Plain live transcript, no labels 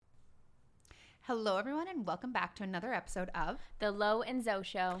Hello, everyone, and welcome back to another episode of The Lo and Zoe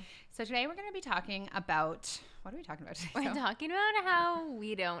Show. So today we're going to be talking about, what are we talking about today? We're talking about how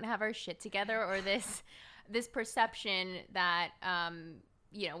we don't have our shit together, or this perception that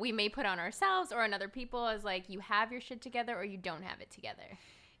we may put on ourselves or on other people as like you have your shit together or you don't have it together.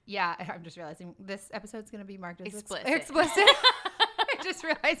 Yeah, I'm just realizing this episode's going to be marked as explicit. I just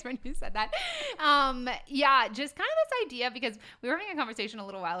realized when you said that. Just kind of this idea, because we were having a conversation a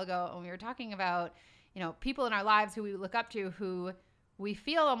little while ago and we were talking about, people in our lives who we look up to, who we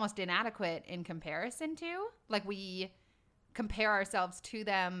feel almost inadequate in comparison to. Like we compare ourselves to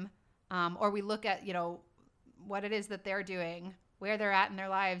them, or we look at, what it is that they're doing, where they're at in their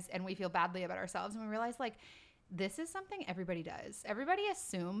lives, and we feel badly about ourselves. And we realize, like, this is something everybody does. Everybody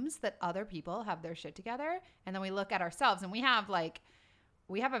assumes that other people have their shit together, and then we look at ourselves and we have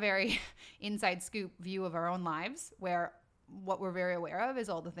a very inside scoop view of our own lives, where what we're very aware of is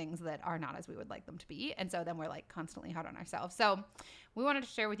all the things that are not as we would like them to be. And so then we're like constantly hard on ourselves. So we wanted to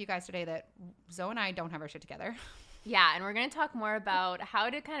share with you guys today that Zoe and I don't have our shit together. Yeah, and we're going to talk more about how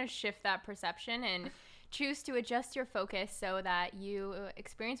to kind of shift that perception and choose to adjust your focus so that you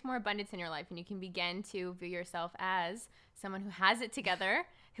experience more abundance in your life and you can begin to view yourself as someone who has it together,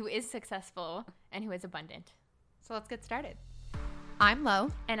 who is successful, and who is abundant. So let's get started. I'm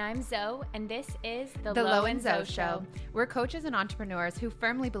Lo. And I'm Zoe, and this is the Lo and Zoe Show. We're coaches and entrepreneurs who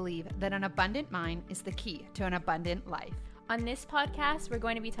firmly believe that an abundant mind is the key to an abundant life. On this podcast, we're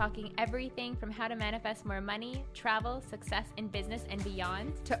going to be talking everything from how to manifest more money, travel, success in business, and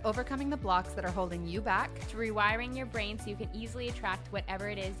beyond, to overcoming the blocks that are holding you back, to rewiring your brain so you can easily attract whatever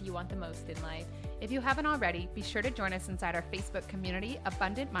it is you want the most in life. If you haven't already, be sure to join us inside our Facebook community,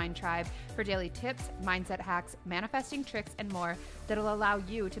 Abundant Mind Tribe, for daily tips, mindset hacks, manifesting tricks, and more that'll allow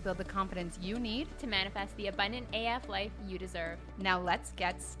you to build the confidence you need to manifest the abundant AF life you deserve. Now let's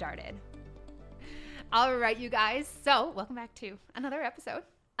get started. All right, you guys. So welcome back to another episode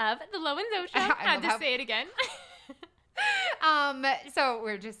of the Lo and Zoe Show. I had to say it again. So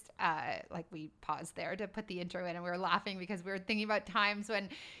we're just we paused there to put the intro in, and we were laughing because we were thinking about times when,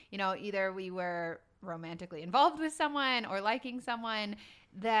 either we were romantically involved with someone or liking someone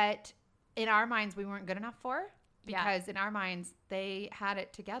that in our minds we weren't good enough for, because in our minds they had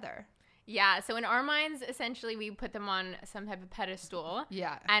it together. Yeah, so in our minds, essentially, we put them on some type of pedestal.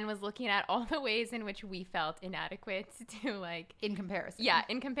 Yeah. And was looking at all the ways in which we felt inadequate to, in comparison. Yeah,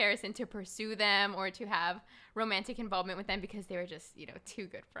 in comparison to pursue them or to have romantic involvement with them, because they were just, too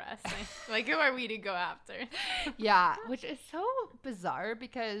good for us. Like, who are we to go after? Yeah, which is so bizarre,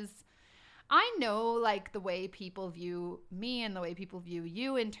 because I know, the way people view me and the way people view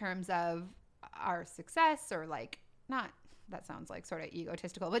you in terms of our success, or, not... that sounds sort of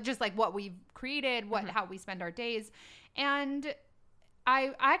egotistical, but just what we've created, how we spend our days. And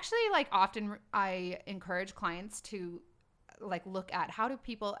I actually often I encourage clients to look at how do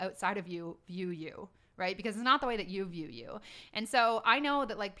people outside of you view you, right? Because it's not the way that you view you. And so I know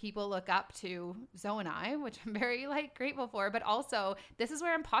that people look up to Zoe and I, which I'm very grateful for, but also this is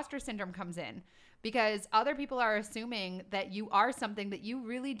where imposter syndrome comes in, because other people are assuming that you are something that you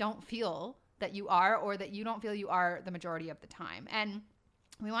really don't feel that you are, or that you don't feel you are the majority of the time. And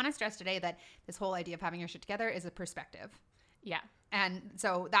we want to stress today that this whole idea of having your shit together is a perspective. Yeah. And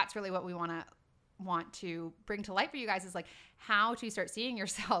so that's really what we want to bring to light for you guys, is how to start seeing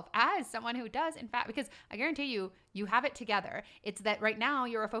yourself as someone who does, in fact, because I guarantee you have it together. It's that right now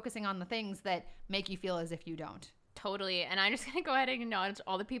you're focusing on the things that make you feel as if you don't. Totally. And I'm just going to go ahead and acknowledge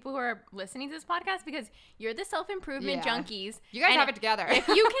all the people who are listening to this podcast, because you're the self-improvement junkies. You guys have it together.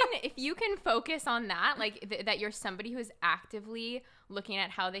 if you can focus on that, that you're somebody who is actively looking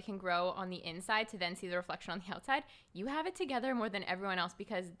at how they can grow on the inside to then see the reflection on the outside, you have it together more than everyone else,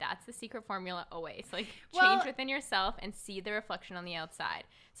 because that's the secret formula always. Change within yourself and see the reflection on the outside.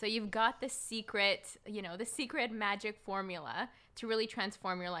 So you've got the secret, the secret magic formula to really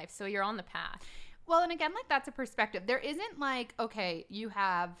transform your life. So you're on the path. Well, and again, that's a perspective. There isn't okay, you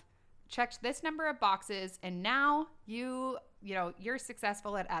have checked this number of boxes and now you're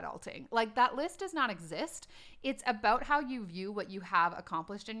successful at adulting. That list does not exist. It's about how you view what you have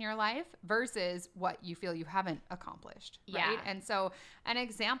accomplished in your life versus what you feel you haven't accomplished. Right. Yeah. And so an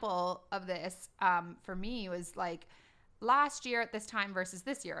example of this for me was last year at this time versus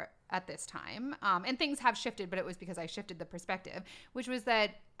this year at this time. And things have shifted, but it was because I shifted the perspective, which was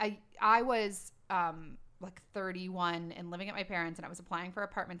that I was 31 and living at my parents, and I was applying for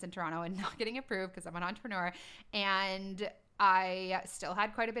apartments in Toronto and not getting approved because I'm an entrepreneur. And I still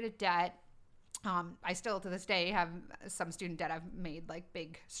had quite a bit of debt. I still to this day have some student debt. I've made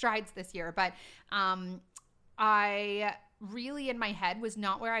big strides this year, but I really in my head was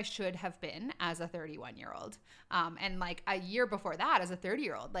not where I should have been as a 31-year-old. And like a year before that, as a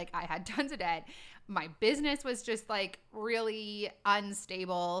 30-year-old, like I had tons of debt. My business was just like really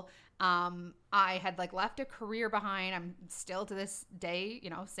unstable. I had like left a career behind. I'm still to this day,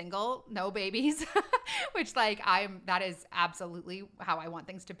 you know, single, no babies, which like that is absolutely how I want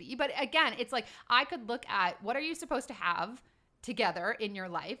things to be. But again, it's like I could look at what are you supposed to have together in your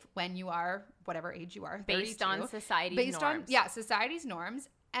life when you are whatever age you are, 32, based on society's norms. Society's norms.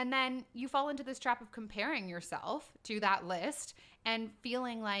 And then you fall into this trap of comparing yourself to that list and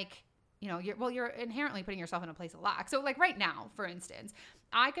feeling like, you know, you're inherently putting yourself in a place of lack. So like right now, for instance,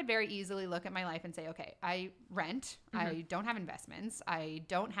 I could very easily look at my life and say, okay, I rent, I don't have investments, I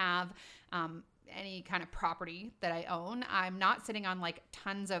don't have any kind of property that I own. I'm not sitting on like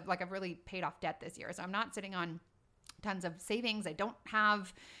tons of, like I've really paid off debt this year. So I'm not sitting on tons of savings. I don't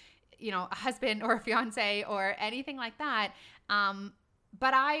have, you know, a husband or a fiance or anything like that.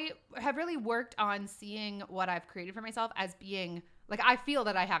 But I have really worked on seeing what I've created for myself as being like, I feel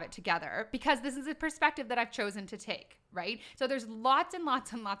that I have it together because this is a perspective that I've chosen to take, right? So there's lots and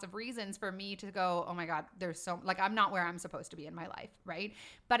lots and lots of reasons for me to go, oh my God, there's so, like, I'm not where I'm supposed to be in my life, right?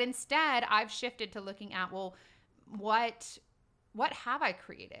 But instead, I've shifted to looking at, well, what have I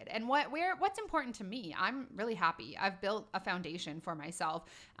created and what's important to me? I'm really happy. I've built a foundation for myself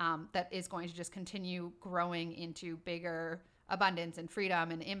that is going to just continue growing into bigger abundance and freedom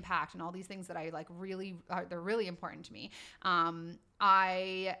and impact and all these things that I like they're really important to me.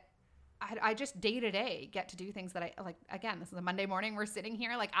 I just day to day get to do things that I like. Again, this is a Monday morning. We're sitting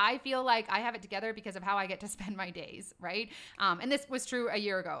here. Like, I feel like I have it together because of how I get to spend my days. Right. And this was true a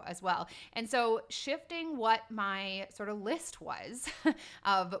year ago as well. And so shifting what my sort of list was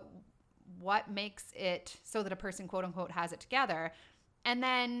of what makes it so that a person, quote unquote, has it together. And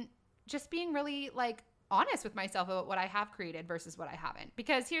then just being really like honest with myself about what I have created versus what I haven't.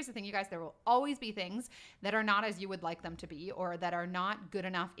 Because here's the thing, you guys, there will always be things that are not as you would like them to be or that are not good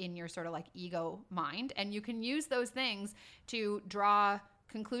enough in your sort of like ego mind. And you can use those things to draw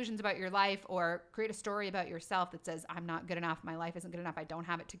conclusions about your life or create a story about yourself that says, I'm not good enough, my life isn't good enough, I don't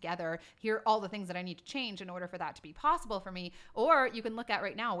have it together, here are all the things that I need to change in order for that to be possible for me. Or you can look at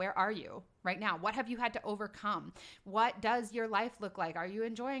right now, where are you right now? What have you had to overcome? What does your life look like? Are you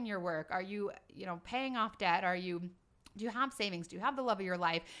enjoying your work? Are you, paying off debt? Do you have savings? Do you have the love of your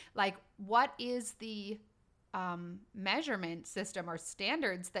life? Like, what is the measurement system or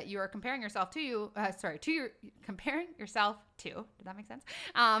standards that you are comparing yourself to? Comparing yourself to. Did that make sense?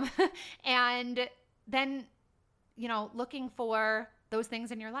 And then, looking for those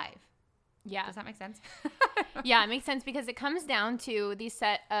things in your life. Yeah. Does that make sense? Yeah, it makes sense because it comes down to these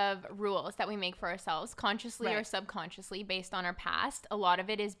set of rules that we make for ourselves, consciously or subconsciously, based on our past. A lot of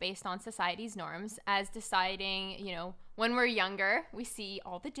it is based on society's norms as deciding, when we're younger, we see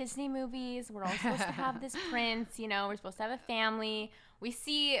all the Disney movies. We're all supposed to have this prince, we're supposed to have a family. We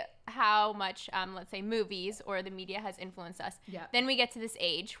see how much, let's say, movies or the media has influenced us. Yeah. Then we get to this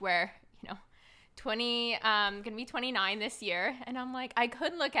age where, gonna be 29 this year, and I'm like, I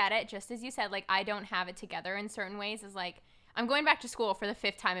could look at it just as you said, like, I don't have it together in certain ways, is like, I'm going back to school for the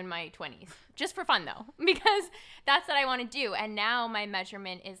 5th time in my 20s, just for fun though, because that's what I want to do. And now my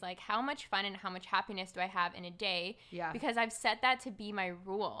measurement is like, how much fun and how much happiness do I have in a day? Yeah. Because I've set that to be my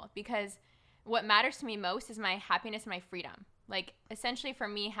rule, because what matters to me most is my happiness and my freedom. Like, essentially for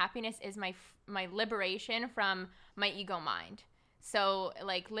me, happiness is my liberation from my ego mind. So,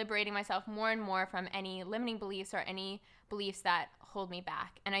 like, liberating myself more and more from any limiting beliefs or any beliefs that hold me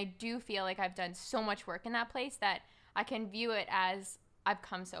back. And I do feel like I've done so much work in that place that I can view it as I've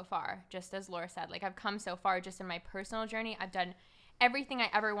come so far, just as Laura said. Like, I've come so far just in my personal journey. I've done everything I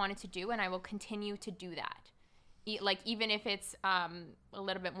ever wanted to do, and I will continue to do that. Like, even if it's a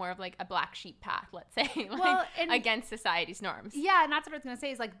little bit more of, like, a black sheep path, let's say, against society's norms. Yeah, and that's what I was going to say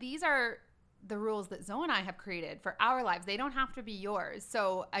is, like, these are the rules that Zoe and I have created for our lives. They don't have to be yours.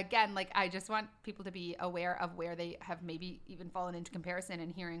 So again, like, I just want people to be aware of where they have maybe even fallen into comparison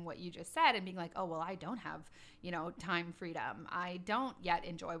and hearing what you just said and being like, oh, well, I don't have, time freedom. I don't yet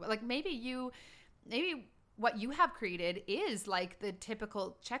enjoy, like, maybe what you have created is like the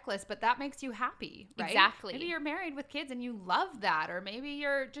typical checklist, but that makes you happy, right? Exactly. Maybe you're married with kids and you love that, or maybe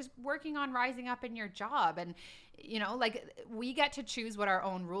you're just working on rising up in your job, and like, we get to choose what our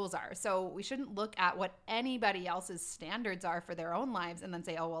own rules are. So we shouldn't look at what anybody else's standards are for their own lives and then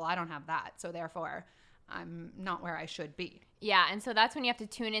say, oh, well, I don't have that, so therefore I'm not where I should be. Yeah, and so that's when you have to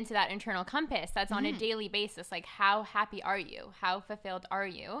tune into that internal compass. That's on a daily basis. Like, how happy are you? How fulfilled are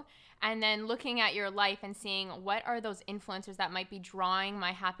you? And then looking at your life and seeing what are those influencers that might be drawing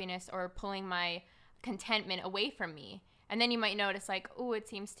my happiness or pulling my contentment away from me. And then you might notice like, oh, it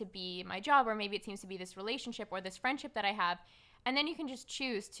seems to be my job, or maybe it seems to be this relationship or this friendship that I have. And then you can just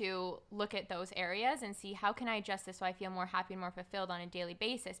choose to look at those areas and see, how can I adjust this so I feel more happy and more fulfilled on a daily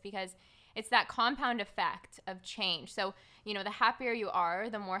basis? Because it's that compound effect of change. So, you know, the happier you are,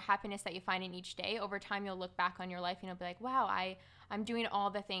 the more happiness that you find in each day. Over time, you'll look back on your life and you'll be like, wow, I'm doing all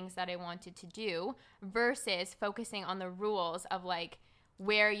the things that I wanted to do, versus focusing on the rules of like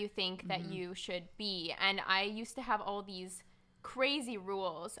where you think that you should be. And I used to have all these crazy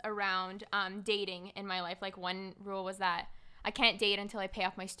rules around dating in my life. Like one rule was that I can't date until I pay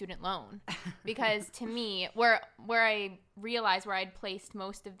off my student loan, because to me, where I realized where I'd placed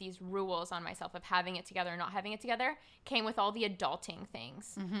most of these rules on myself of having it together or not having it together came with all the adulting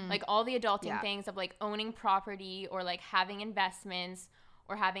things, like all the adulting things of like owning property or like having investments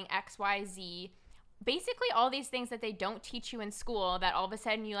or having XYZ. Basically all these things that they don't teach you in school, that all of a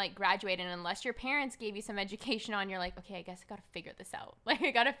sudden you like graduate, and unless your parents gave you some education on, you're like, okay, I guess I gotta figure this out. Like I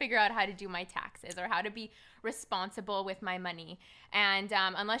gotta figure out how to do my taxes or how to be responsible with my money. And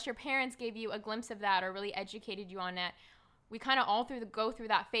unless your parents gave you a glimpse of that or really educated you on it, we kind of all go through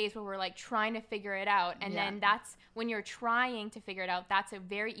that phase where we're like trying to figure it out. And then that's when you're trying to figure it out, that's a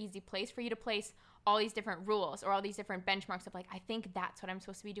very easy place for you to place all these different rules or all these different benchmarks of like, I think that's what I'm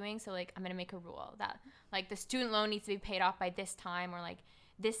supposed to be doing. So like, I'm going to make a rule that like the student loan needs to be paid off by this time, or like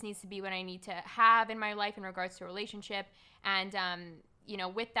this needs to be what I need to have in my life in regards to a relationship. And, you know,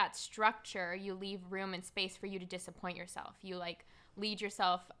 with that structure, you leave room and space for you to disappoint yourself. You like lead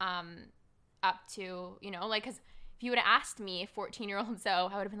yourself up to, you know, like, 'cause if you would have asked me, 14-year-old Zoe,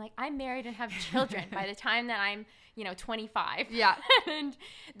 I would have been like, I'm married and have children by the time that I'm, you know, 25. Yeah. And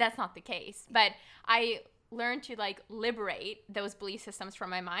that's not the case. But I learned to like liberate those belief systems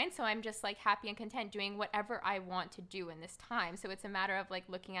from my mind. So I'm just like happy and content doing whatever I want to do in this time. So it's a matter of like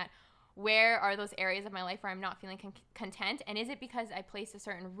looking at, where are those areas of my life where I'm not feeling content? And is it because I placed a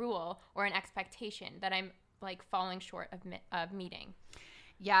certain rule or an expectation that I'm like falling short of meeting?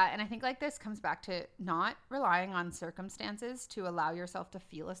 Yeah, and I think like this comes back to not relying on circumstances to allow yourself to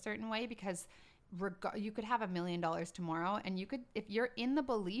feel a certain way, because you could have $1 million tomorrow, and you could, if you're in the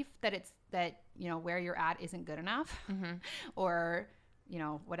belief that you know where you're at isn't good enough, or you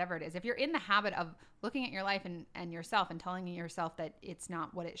know whatever it is, if you're in the habit of looking at your life and yourself and telling yourself that it's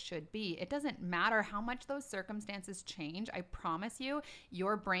not what it should be, it doesn't matter how much those circumstances change. I promise you,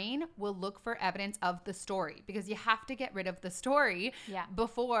 your brain will look for evidence of the story, because you have to get rid of the story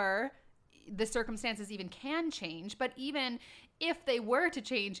before the circumstances even can change. But even if they were to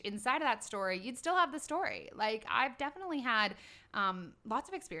change inside of that story, you'd still have the story. Like I've definitely had lots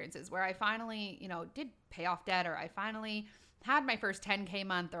of experiences where I finally, you know, did pay off debt, or I finally had my first 10K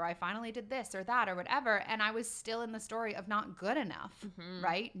month, or I finally did this or that or whatever. And I was still in the story of not good enough,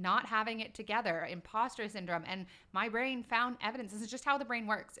 right? Not having it together, imposter syndrome. And my brain found evidence. This is just how the brain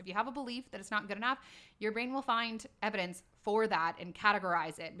works. If you have a belief that it's not good enough, your brain will find evidence for that and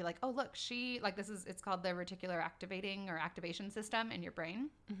categorize it and be like, oh, look, it's called the reticular activation system in your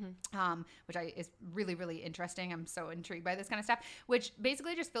brain, which is really, really interesting. I'm so intrigued by this kind of stuff, which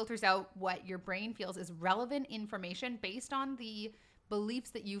basically just filters out what your brain feels is relevant information based on the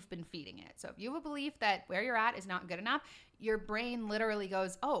beliefs that you've been feeding it. So if you have a belief that where you're at is not good enough, your brain literally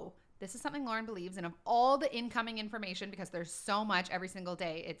goes, oh, this is something Lauren believes, and of all the incoming information, because there's so much every single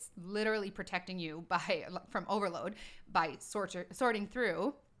day, it's literally protecting you from overload by sorting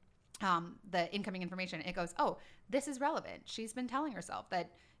through the incoming information. It goes, oh, this is relevant. She's been telling herself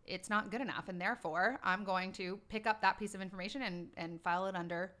that it's not good enough, and therefore I'm going to pick up that piece of information and file it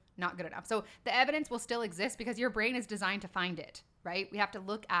under not good enough. So the evidence will still exist because your brain is designed to find it, right? We have to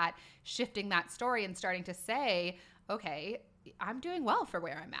look at shifting that story and starting to say, okay, I'm doing well for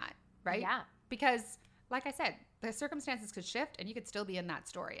where I'm at. Right? Yeah. Because like I said, the circumstances could shift and you could still be in that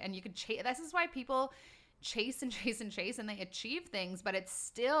story, and you could this is why people chase and chase and chase and they achieve things, but it's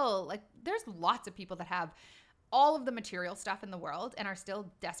still like there's lots of people that have all of the material stuff in the world and are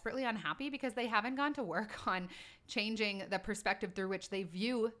still desperately unhappy because they haven't gone to work on changing the perspective through which they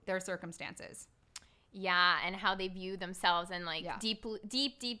view their circumstances. Yeah, and how they view themselves, and like deep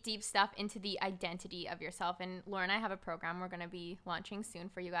stuff into the identity of yourself. And Laura and I have a program we're going to be launching soon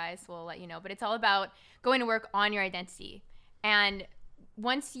for you guys. So we'll let you know. But it's all about going to work on your identity. And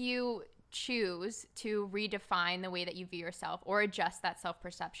once you choose to redefine the way that you view yourself, or adjust that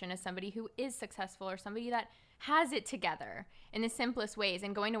self-perception as somebody who is successful or somebody that has it together in the simplest ways,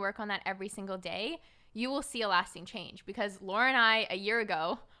 and going to work on that every single day, you will see a lasting change. Because Laura and I, a year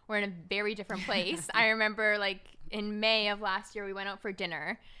ago, were in a very different place. I remember like in May of last year, we went out for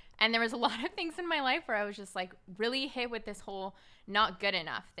dinner, and there was a lot of things in my life where I was just like really hit with this whole not good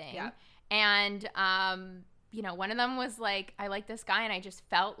enough thing. Yeah. And you know, one of them was like, I like this guy and I just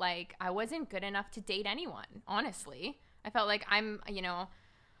felt like I wasn't good enough to date anyone, honestly. I felt like I'm, you know,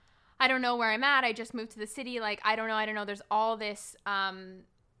 I don't know where I'm at. I just moved to the city. Like, I don't know. There's all this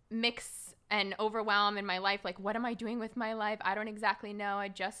mix and overwhelm in my life. Like, what am I doing with my life? I don't exactly know. I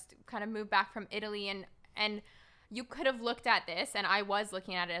just kind of moved back from Italy, and you could have looked at this, and I was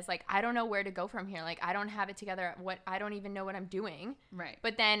looking at it as like, I don't know where to go from here. Like, I don't have it together. I don't even know what I'm doing. Right.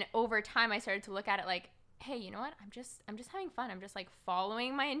 But then over time, I started to look at it like, hey, you know what? I'm just having fun. I'm just like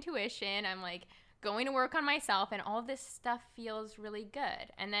following my intuition. I'm like going to work on myself, and all of this stuff feels really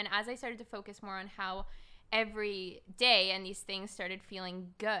good. And then as I started to focus more on how every day and these things started feeling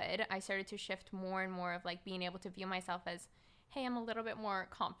good, I started to shift more and more of like being able to view myself as, hey, I'm a little bit more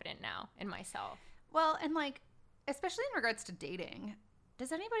confident now in myself. Well, and like, especially in regards to dating,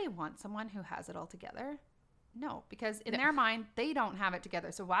 does anybody want someone who has it all together? No, because in their mind, they don't have it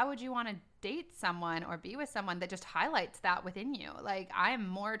together. So why would you want to date someone or be with someone that just highlights that within you? Like, I'm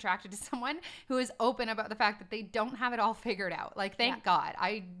more attracted to someone who is open about the fact that they don't have it all figured out. Like, thank God.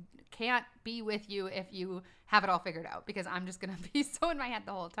 I can't be with you if you have it all figured out, because I'm just going to be so in my head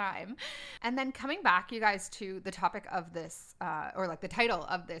the whole time. And then coming back, you guys, to the topic of this, or like the title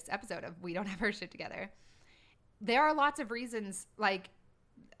of this episode of We Don't Have Our Shit Together, there are lots of reasons, like,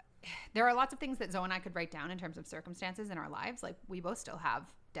 there are lots of things that Zoe and I could write down in terms of circumstances in our lives. Like, we both still have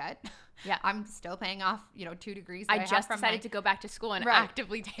debt. Yeah. I'm still paying off, 2 degrees. I just decided to go back to school and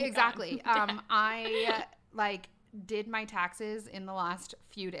actively take Exactly. I did my taxes in the last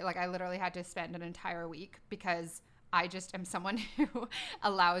few days. Like, I literally had to spend an entire week because I just am someone who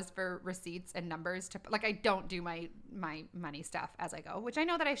allows for receipts and numbers to, like, I don't do my money stuff as I go, which I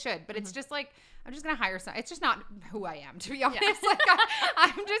know that I should, but it's just like, I'm just going to hire some, it's just not who I am, to be honest. Yeah. Like,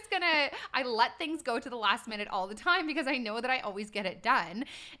 I'm just going to, I let things go to the last minute all the time because I know that I always get it done.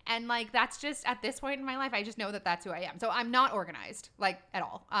 And like, that's just, at this point in my life, I just know that that's who I am. So I'm not organized, like, at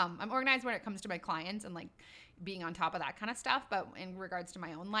all. I'm organized when it comes to my clients and like being on top of that kind of stuff. But in regards to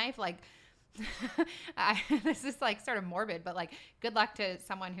my own life, like, this is like sort of morbid, but like, good luck to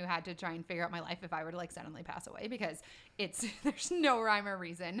someone who had to try and figure out my life if I were to like suddenly pass away, because there's no rhyme or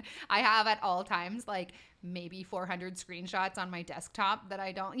reason. I have at all times like maybe 400 screenshots on my desktop that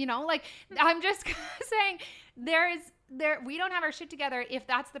I don't, like, I'm just saying we don't have our shit together. If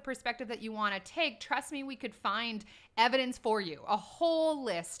that's the perspective that you want to take, trust me, we could find evidence for you, a whole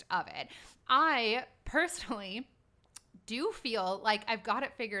list of it. I personally do feel like I've got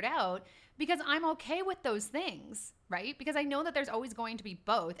it figured out, because I'm okay with those things, right? Because I know that there's always going to be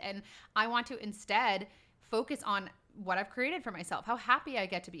both. And I want to instead focus on what I've created for myself, how happy I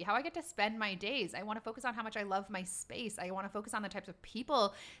get to be, how I get to spend my days. I want to focus on how much I love my space. I want to focus on the types of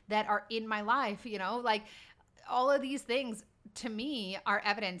people that are in my life, like all of these things to me are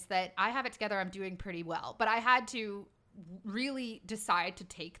evidence that I have it together. I'm doing pretty well. But I had to really decide to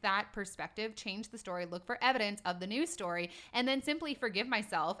take that perspective, change the story, look for evidence of the news story, and then simply forgive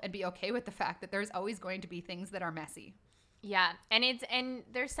myself and be okay with the fact that there's always going to be things that are messy. Yeah. And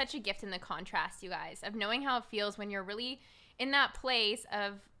there's such a gift in the contrast, you guys, of knowing how it feels when you're really in that place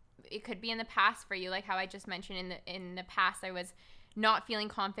of, it could be in the past for you, like how I just mentioned in the past, I was not feeling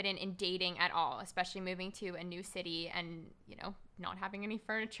confident in dating at all, especially moving to a new city and, not having any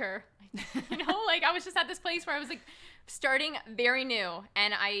furniture. Like I was just at this place where I was like starting very new,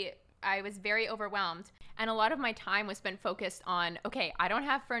 and I was very overwhelmed. And a lot of my time was spent focused on, okay, I don't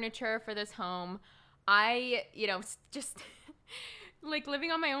have furniture for this home. I, just like living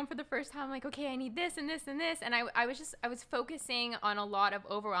on my own for the first time, like, okay, I need this and this and this. And I was focusing on a lot of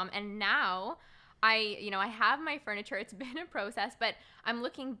overwhelm. And now I have my furniture. It's been a process, but I'm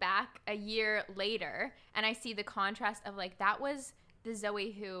looking back a year later and I see the contrast of like, that was the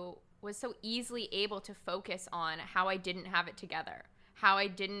Zoe who was so easily able to focus on how I didn't have it together, how I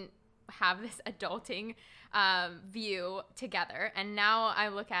didn't have this adulting view together. And now I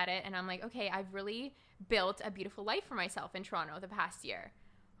look at it and I'm like, okay, I've really built a beautiful life for myself in Toronto the past year.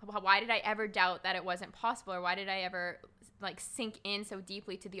 Why did I ever doubt that it wasn't possible? Or why did I ever like sink in so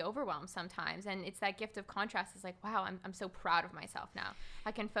deeply to the overwhelm sometimes? And it's that gift of contrast. It's like, wow, I'm so proud of myself now.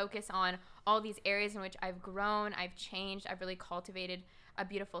 I can focus on all these areas in which I've grown, I've changed, I've really cultivated a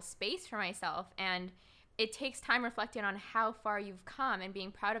beautiful space for myself. And it takes time reflecting on how far you've come and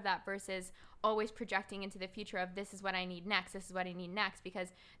being proud of that versus always projecting into the future of this is what I need next, this is what I need next. Because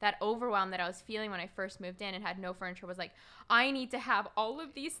that overwhelm that I was feeling when I first moved in and had no furniture was like, I need to have all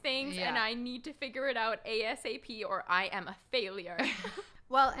of these things and I need to figure it out ASAP or I am a failure.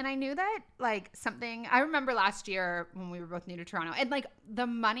 Well, and I knew that like something, I remember last year when we were both new to Toronto, and like the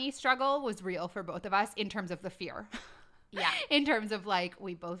money struggle was real for both of us in terms of the fear. Yeah. In terms of like,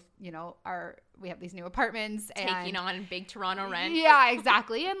 we both, we have these new apartments and taking on big Toronto rent. Yeah,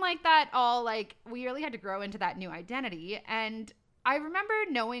 exactly. And like that all like, we really had to grow into that new identity. And I remember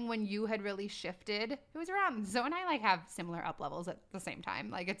knowing when you had really shifted, it was around, Zoe and I like have similar up levels at the same time.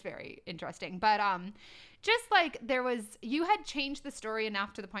 Like it's very interesting. But just like you had changed the story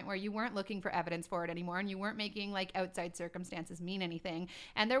enough to the point where you weren't looking for evidence for it anymore, and you weren't making like outside circumstances mean anything.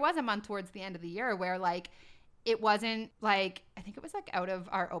 And there was a month towards the end of the year where like, it wasn't like, I think it was like out of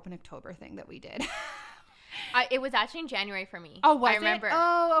our Open October thing that we did. It was actually in January for me. Oh, was I remember. It?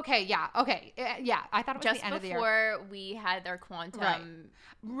 Oh, okay. Yeah. Okay. Yeah. I thought it was just the end of the year. before we had our quantum.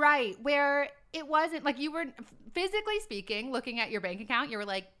 Right. Where it wasn't like, you were physically speaking, looking at your bank account, you were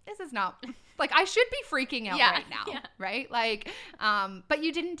like, this is not like, I should be freaking out right now. Yeah. Right. Like, but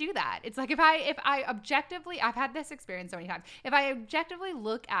you didn't do that. It's like, if I objectively, I've had this experience so many times. If I objectively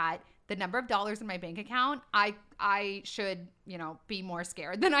look at the number of dollars in my bank account, I should, be more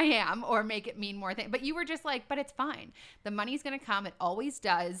scared than I am, or make it mean more things. But you were just like, but it's fine. The money's going to come. It always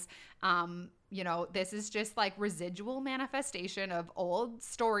does. This is just like residual manifestation of old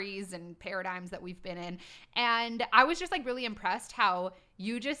stories and paradigms that we've been in. And I was just like really impressed how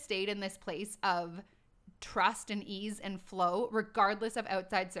you just stayed in this place of trust and ease and flow regardless of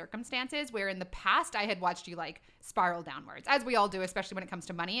outside circumstances, where in the past I had watched you like spiral downwards, as we all do, especially when it comes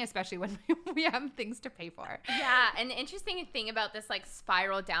to money, especially when we have things to pay for. Yeah. And the interesting thing about this like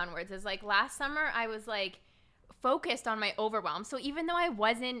spiral downwards is like last summer I was like focused on my overwhelm. So even though I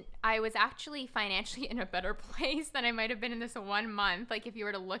was actually financially in a better place than I might have been in this 1 month. Like if you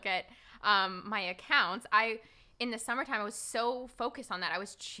were to look at my accounts, in the summertime I was so focused on that. I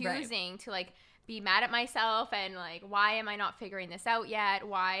was choosing to like be mad at myself and like, why am I not figuring this out yet?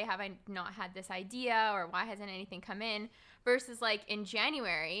 Why have I not had this idea, or why hasn't anything come in? Versus like in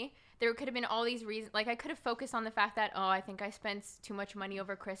January, there could have been all these reasons. Like I could have focused on the fact that, oh, I think I spent too much money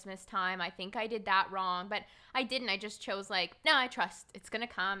over Christmas time. I think I did that wrong, but I didn't. I just chose like, no, I trust it's going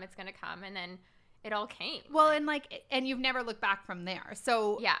to come. It's going to come. And then it all came. Well, and you've never looked back from there.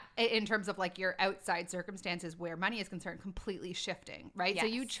 So yeah, in terms of like your outside circumstances where money is concerned, completely shifting, right? Yes. So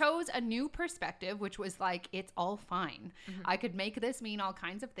you chose a new perspective, which was like, it's all fine. Mm-hmm. I could make this mean all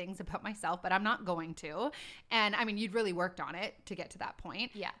kinds of things about myself, but I'm not going to. And I mean, you'd really worked on it to get to that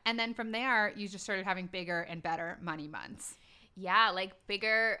point. Yeah. And then from there, you just started having bigger and better money months. Yeah, like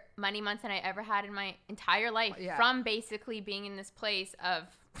bigger money months than I ever had in my entire life. Yeah. From basically being in this place of,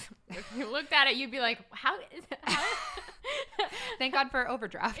 if you looked at it, you'd be like, how is it? Thank God for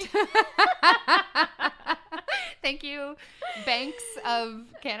overdraft. Thank you, banks of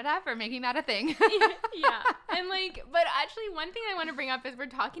Canada, for making that a thing. Yeah. And like, but actually one thing I want to bring up as we're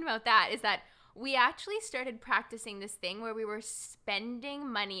talking about that is that we actually started practicing this thing where we were spending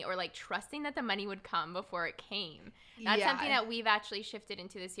money, or like trusting that the money would come before it came. That's something that we've actually shifted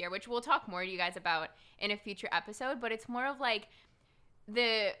into this year, which we'll talk more to you guys about in a future episode. But it's more of like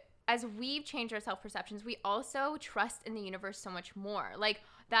as we've changed our self-perceptions, we also trust in the universe so much more. Like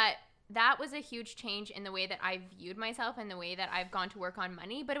that was a huge change in the way that I viewed myself and the way that I've gone to work on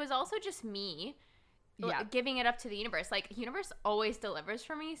money. But it was also just me giving it up to the universe. Like, universe always delivers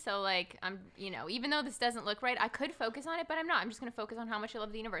for me. So like, I'm, even though this doesn't look right, I could focus on it, but I'm not. I'm just going to focus on how much I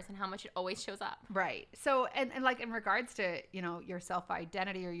love the universe and how much it always shows up. Right. So, and like in regards to, your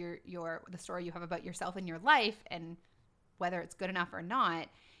self-identity, or the story you have about yourself in your life, and whether it's good enough or not,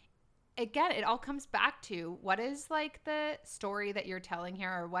 again, it all comes back to what is like the story that you're telling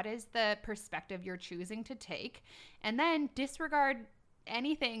here, or what is the perspective you're choosing to take, and then disregard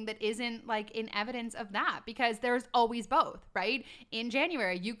anything that isn't like in evidence of that, because there's always both, right? In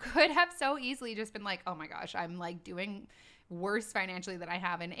January, you could have so easily just been like, oh my gosh, I'm like doing worse financially than I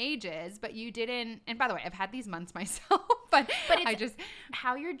have in ages, but you didn't. And by the way, I've had these months myself, but it's I just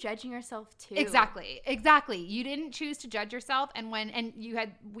how you're judging yourself too. Exactly. You didn't choose to judge yourself, and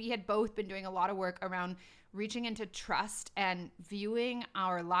we had both been doing a lot of work around reaching into trust and viewing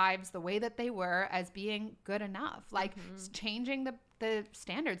our lives the way that they were, as being good enough, like changing the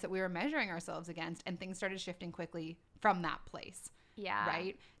standards that we were measuring ourselves against, and things started shifting quickly from that place. Yeah.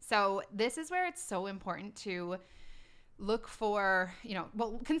 Right. So this is where it's so important to look for,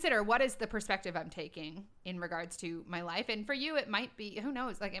 consider what is the perspective I'm taking in regards to my life. And for you, it might be, who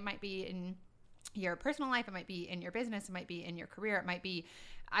knows, like it might be in your personal life, it might be in your business, it might be in your career, it might be,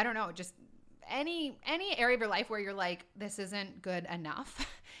 I don't know, just any area of your life where you're like, this isn't good enough.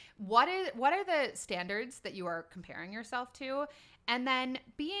 What are the standards that you are comparing yourself to? And then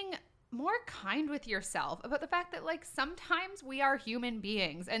being more kind with yourself about the fact that like sometimes we are human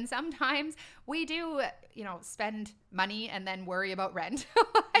beings and sometimes we do, spend money and then worry about rent.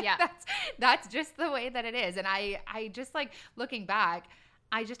 Like, Yeah. that's just the way that it is. And I just like looking back,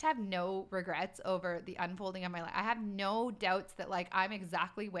 I just have no regrets over the unfolding of my life. I have no doubts that like I'm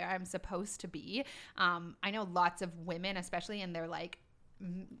exactly where I'm supposed to be. I know lots of women, especially in their like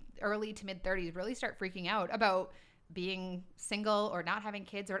early to mid 30s, really start freaking out about being single or not having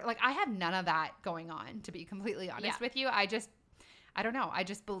kids, or like I have none of that going on, to be completely honest with you. I don't know. I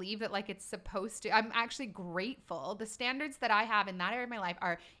just believe that like it's supposed to. I'm actually grateful. The standards that I have in that area of my life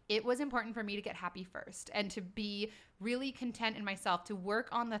are, it was important for me to get happy first and to be really content in myself, to work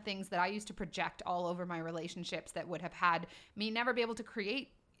on the things that I used to project all over my relationships that would have had me never be able to create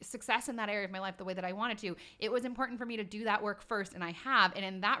success in that area of my life the way that I wanted to. It was important for me to do that work first, and I have. And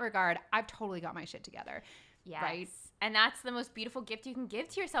in that regard, I've totally got my shit together. Yes. Right? And that's the most beautiful gift you can give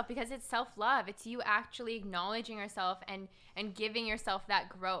to yourself, because it's self-love. It's you actually acknowledging yourself and giving yourself that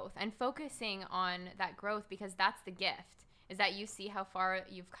growth and focusing on that growth, because that's the gift, is that you see how far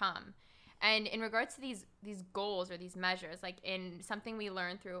you've come. And in regards to these goals or these measures, like in something we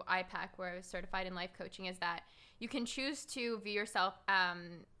learned through IPAC, where I was certified in life coaching, is that you can choose to view yourself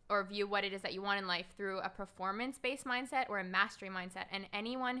or view what it is that you want in life through a performance-based mindset or a mastery mindset. And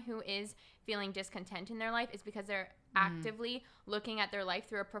anyone who is feeling discontent in their life is because they're actively looking at their life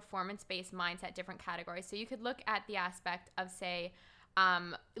through a performance-based mindset, different categories. So you could look at the aspect of, say,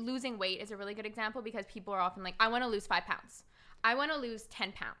 losing weight is a really good example, because people are often like, I want to lose 5 pounds. I want to lose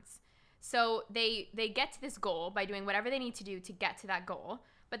 10 pounds. So they get to this goal by doing whatever they need to do to get to that goal,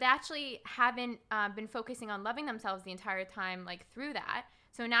 but they actually haven't been focusing on loving themselves the entire time, like through that.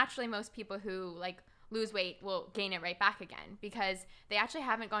 So naturally, most people who like lose weight will gain it right back again, because they actually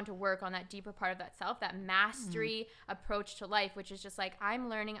haven't gone to work on that deeper part of that self, that mastery approach to life, which is just like, I'm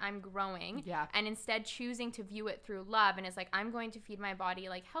learning, I'm growing. Yeah. And instead choosing to view it through love. And it's like, I'm going to feed my body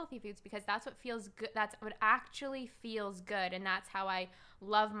like healthy foods, because that's what feels good. That's what actually feels good. And that's how I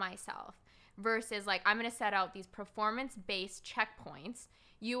love myself, versus like, I'm going to set out these performance-based checkpoints.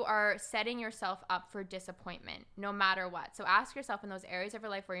 You are setting yourself up for disappointment no matter what. So ask yourself, in those areas of your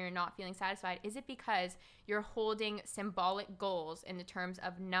life where you're not feeling satisfied, is it because you're holding symbolic goals in the terms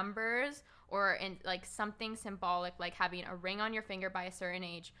of numbers, or in like something symbolic, like having a ring on your finger by a certain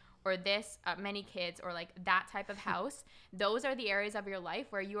age, or this many kids, or like that type of house? Those are the areas of your life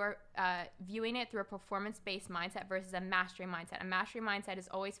where you are viewing it through a performance-based mindset versus a mastery mindset. A mastery mindset is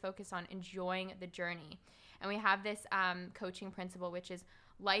always focused on enjoying the journey. And we have this coaching principle, which is,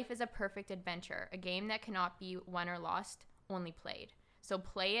 life is a perfect adventure, a game that cannot be won or lost, only played. So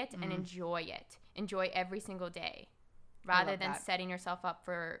play it and enjoy it. Enjoy every single day, rather than setting yourself up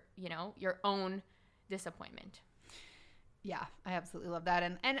for, your own disappointment. Yeah, I absolutely love that.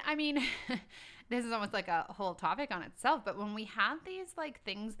 And I mean, this is almost like a whole topic on itself, but when we have these like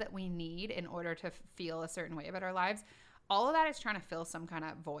things that we need in order to feel a certain way about our lives, all of that is trying to fill some kind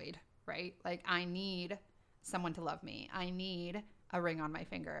of void, right? Like, I need someone to love me. I need a ring on my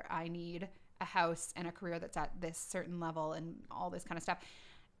finger. I need a house and a career that's at this certain level and all this kind of stuff.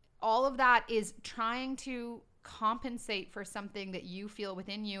 All of that is trying to compensate for something that you feel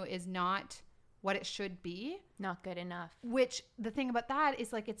within you is not what it should be. Not good enough. Which, the thing about that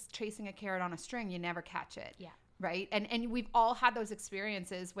is like, it's chasing a carrot on a string. You never catch it. Yeah. Right? And we've all had those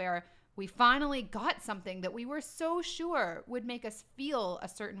experiences where we finally got something that we were so sure would make us feel a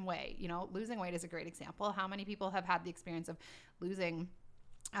certain way. Losing weight is a great example. How many people have had the experience of losing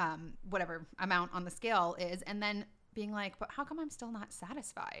whatever amount on the scale is, and then being like, but how come I'm still not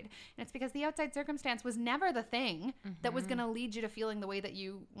satisfied? And it's because the outside circumstance was never the thing that was going to lead you to feeling the way that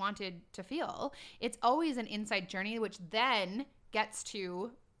you wanted to feel. It's always an inside journey, which then gets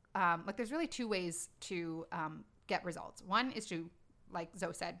to, there's really 2 ways to get results. One is to, like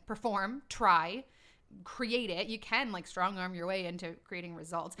Zoe said, perform, try, create it. You can like strong arm your way into creating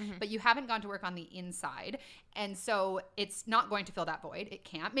results, but you haven't gone to work on the inside. And so it's not going to fill that void. It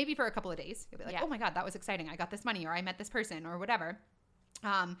can't. Maybe for a couple of days. You'll be like, oh my God, that was exciting. I got this money, or I met this person, or whatever.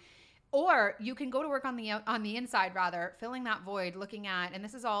 Or you can go to work on the inside, rather, filling that void, looking at, and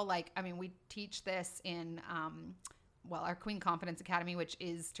this is all like, I mean, we teach this in our Queen Confidence Academy, which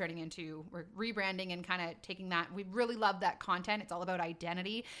is turning into, we're rebranding and kind of taking that. We really love that content. It's all about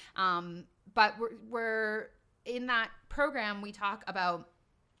identity. But we're in that program, we talk about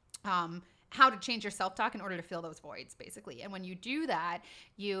how to change your self-talk in order to fill those voids, basically. And when you do that,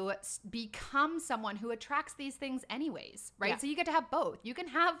 you become someone who attracts these things anyways, right? Yeah. So you get to have both. You can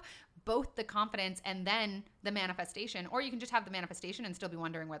have both the confidence and then the manifestation, or you can just have the manifestation and still be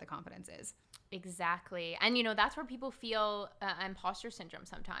wondering where the confidence is. Exactly. And, you know, that's where people feel imposter syndrome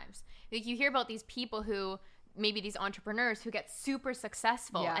sometimes. Like, you hear about these people who, maybe these entrepreneurs who get super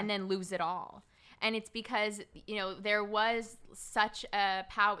successful and then lose it all. And it's because, you know, there was such a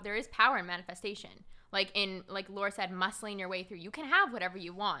power, there is power in manifestation. Like Laura said, muscling your way through. You can have whatever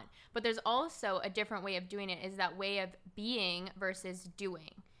you want, but there's also a different way of doing it, is that way of being versus doing.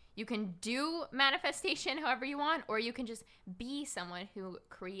 You can do manifestation however you want, or you can just be someone who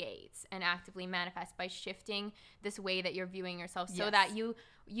creates and actively manifests by shifting this way that you're viewing yourself, so that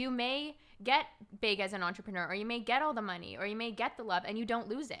you may get big as an entrepreneur, or you may get all the money, or you may get the love, and you don't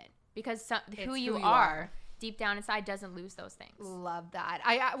lose it, because who you are deep down inside doesn't lose those things. Love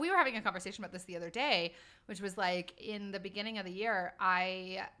that. We were having a conversation about this the other day, which was like, in the beginning of the year,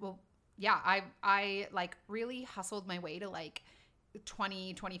 I like really hustled my way to like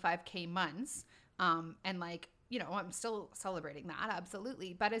 25K months. And like, you know, I'm still celebrating that,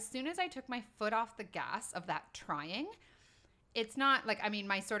 absolutely. But as soon as I took my foot off the gas of that trying, it's not like, I mean,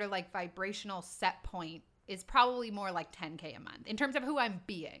 my sort of like vibrational set point is probably more like 10K a month in terms of who I'm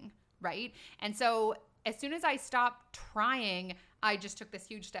being, right? And so as soon as I stopped trying, I just took this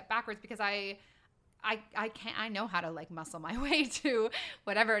huge step backwards, because I know how to like muscle my way to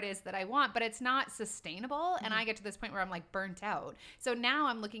whatever it is that I want, but it's not sustainable. And I get to this point where I'm like burnt out. So now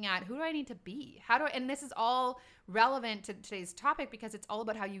I'm looking at, who do I need to be? And this is all relevant to today's topic, because it's all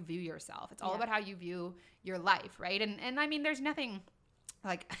about how you view yourself. It's all about how you view your life, right? And I mean, there's nothing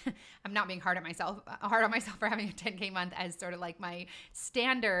like, I'm not being hard on myself for having a 10K month as sort of like my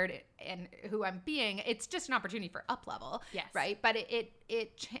standard and who I'm being. It's just an opportunity for up level, right? But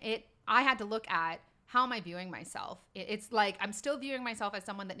I had to look at, how am I viewing myself? It's like, I'm still viewing myself as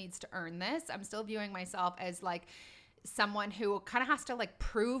someone that needs to earn this. I'm still viewing myself as like someone who kind of has to like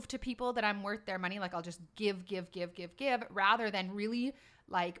prove to people that I'm worth their money. Like, I'll just give, rather than really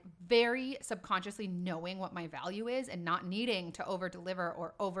like very subconsciously knowing what my value is and not needing to over deliver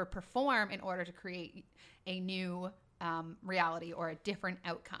or over perform in order to create a new reality or a different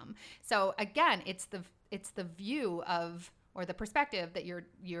outcome. So again, it's the view of, or the perspective that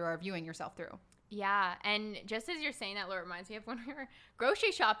you're viewing yourself through. Yeah. And just as you're saying that, Laura, reminds me of when we were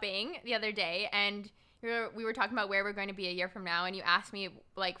grocery shopping the other day, and we were talking about where we're going to be a year from now, and you asked me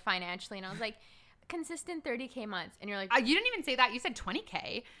like financially, and I was like, consistent 30K months. And you're like, you didn't even say that. You said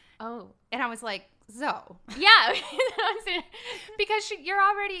 20K. Oh. And I was like, so. Yeah. Because you're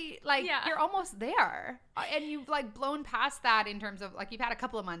already like, you're almost there. And you've like blown past that in terms of like, you've had a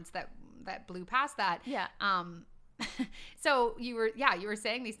couple of months that blew past that. Yeah. So you were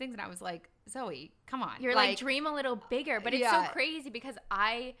saying these things, and I was like, Zoe, come on. You're like dream a little bigger. But it's so crazy, because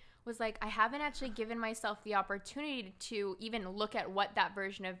I was like, I haven't actually given myself the opportunity to even look at what that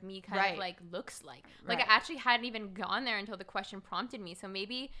version of me kind of like looks like. Like, I actually hadn't even gone there until the question prompted me. So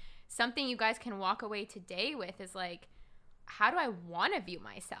maybe something you guys can walk away today with is like, how do I want to view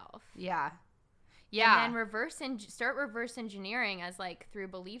myself? Yeah. And then start reverse engineering as like through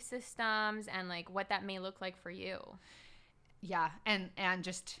belief systems and like what that may look like for you. Yeah. And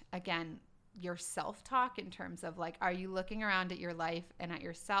just, again, your self-talk in terms of like, are you looking around at your life and at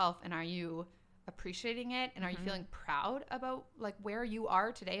yourself, and are you appreciating it, and are you feeling proud about like where you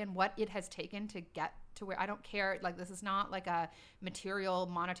are today and what it has taken to get to where? I don't care, like, this is not like a material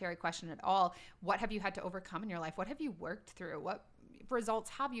monetary question at all. What have you had to overcome in your life? What have you worked through? What results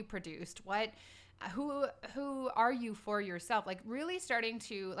have you produced? Who are you for yourself? Like, really starting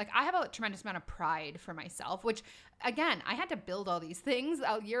to, like, I have a tremendous amount of pride for myself, which, again, I had to build all these things.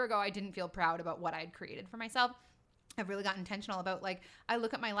 A year ago, I didn't feel proud about what I'd created for myself. I've really got intentional about, like, I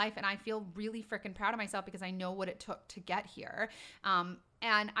look at my life and I feel really freaking proud of myself because I know what it took to get here.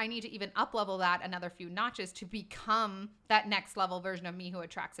 And I need to even up level that another few notches to become that next level version of me who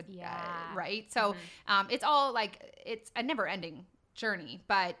attracts it. Right. So it's all like, it's a never ending journey,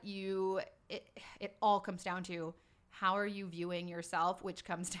 but it all comes down to, how are you viewing yourself, which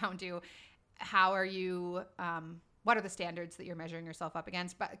comes down to how are you, what are the standards that you're measuring yourself up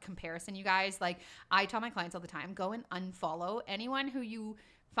against? But comparison, you guys, like, I tell my clients all the time, go and unfollow anyone who you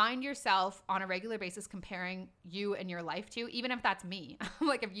find yourself on a regular basis comparing you and your life to, even if that's me.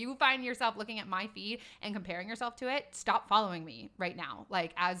 Like if you find yourself looking at my feed and comparing yourself to it, stop following me right now.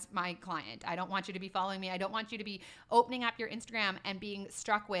 Like as my client, I don't want you to be following me. I don't want you to be opening up your Instagram and being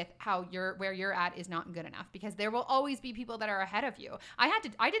struck with how where you're at is not good enough, because there will always be people that are ahead of you.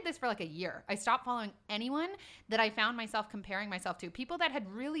 I did this for like a year. I stopped following anyone that I found myself comparing myself to, people that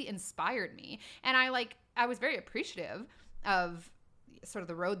had really inspired me. And I was very appreciative of sort of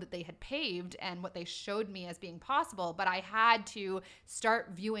the road that they had paved and what they showed me as being possible. But I had to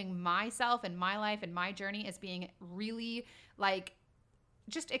start viewing myself and my life and my journey as being really like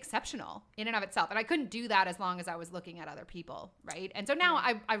just exceptional in and of itself. And I couldn't do that as long as I was looking at other people, right? And so now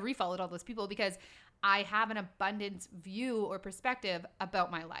I refollowed all those people because I have an abundance view or perspective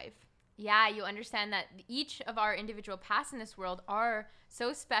about my life. Yeah, you understand that each of our individual paths in this world are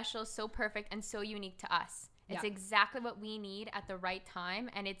so special, so perfect, and so unique to us. It's exactly what we need at the right time,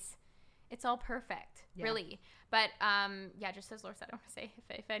 and it's all perfect, really. But just as Laura said, I want to say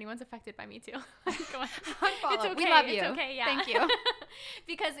if anyone's affected by me too, go on. It's okay. We love you. It's okay. Yeah. Thank you.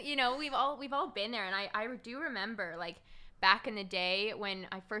 Because we've all been there, and I do remember like back in the day when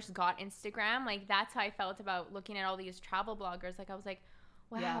I first got Instagram, like that's how I felt about looking at all these travel bloggers. Like I was like,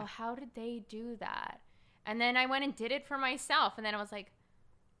 wow, how did they do that? And then I went and did it for myself, and then I was like,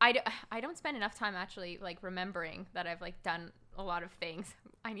 I don't spend enough time actually like remembering that I've like done a lot of things.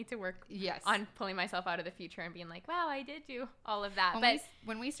 I need to work on pulling myself out of the future and being like, wow, I did do all of that.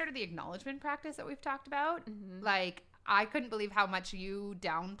 When we started the acknowledgement practice that we've talked about, like I couldn't believe how much you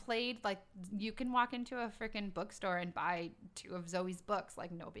downplayed. Like you can walk into a freaking bookstore and buy 2 of Zoe's books,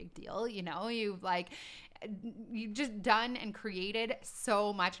 like no big deal. You've just done and created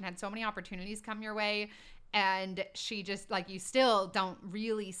so much and had so many opportunities come your way. And she just like, you still don't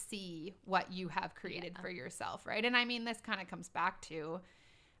really see what you have created for yourself, right? And I mean, this kind of comes back to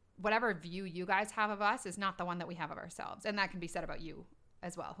whatever view you guys have of us is not the one that we have of ourselves. And that can be said about you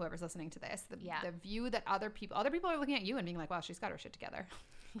as well, whoever's listening to this. The view that other people are looking at you and being like, wow, she's got her shit together.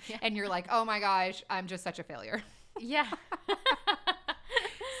 And you're like, oh my gosh, I'm just such a failure. Yeah.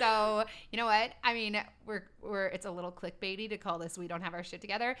 So, you know what? I mean, it's a little clickbaity to call this "we don't have our shit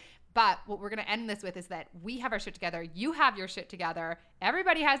together," but what we're going to end this with is that we have our shit together. You have your shit together.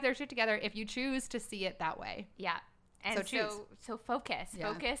 Everybody has their shit together if you choose to see it that way. Yeah. And so focus.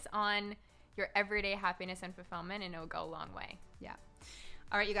 Yeah. Focus on your everyday happiness and fulfillment, and it'll go a long way. Yeah.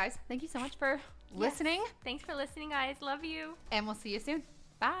 All right, you guys. Thank you so much for listening. Thanks for listening, guys. Love you. And we'll see you soon.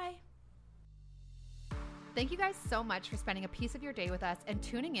 Bye. Thank you guys so much for spending a piece of your day with us and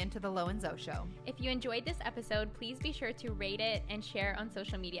tuning in to the Lo and Zoe Show. If you enjoyed this episode, please be sure to rate it and share on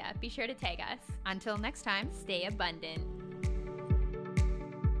social media. Be sure to tag us. Until next time, stay abundant.